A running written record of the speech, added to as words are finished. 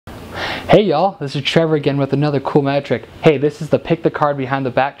Hey y'all, this is Trevor again with another cool magic trick. Hey, this is the pick the card behind the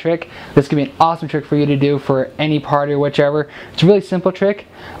back trick. This can be an awesome trick for you to do for any party or whichever. It's a really simple trick.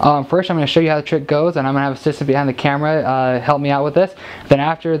 First I'm going to show you how the trick goes, and I'm going to have an assistant behind the camera help me out with this. Then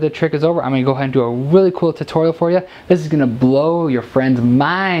after the trick is over, I'm going to go ahead and do a really cool tutorial for you. This is going to blow your friends'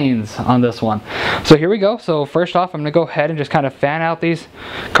 minds on this one. So here we go. So first off, I'm going to go ahead and just kind of fan out these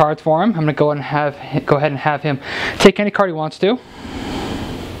cards for him. I'm going to go ahead and have him take any card he wants to.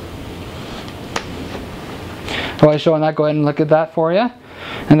 While I'm showing that, go ahead and look at that for you.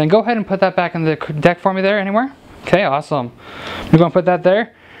 And then go ahead and put that back in the deck for me there, anywhere. Okay, awesome. I'm going to put that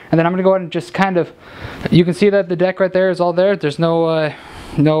there. And then I'm going to go ahead and just kind of, you can see that the deck right there is all there. There's no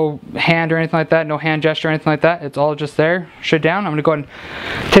no hand or anything like that, no hand gesture or anything like that. It's all just there, straight down. I'm going to go ahead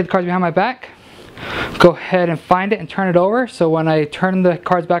and take the cards behind my back. Go ahead and find it and turn it over. So when I turn the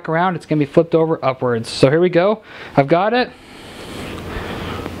cards back around, it's going to be flipped over upwards. So here we go. I've got it.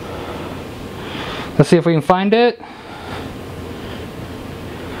 Let's see if we can find it.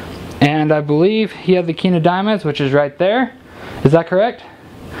 And I believe he had the King of Diamonds, which is right there. Is that correct?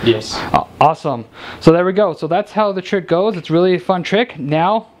 Yes. Awesome. So there we go. So that's how the trick goes. It's really a fun trick.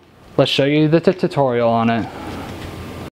 Now, let's show you the tutorial on it.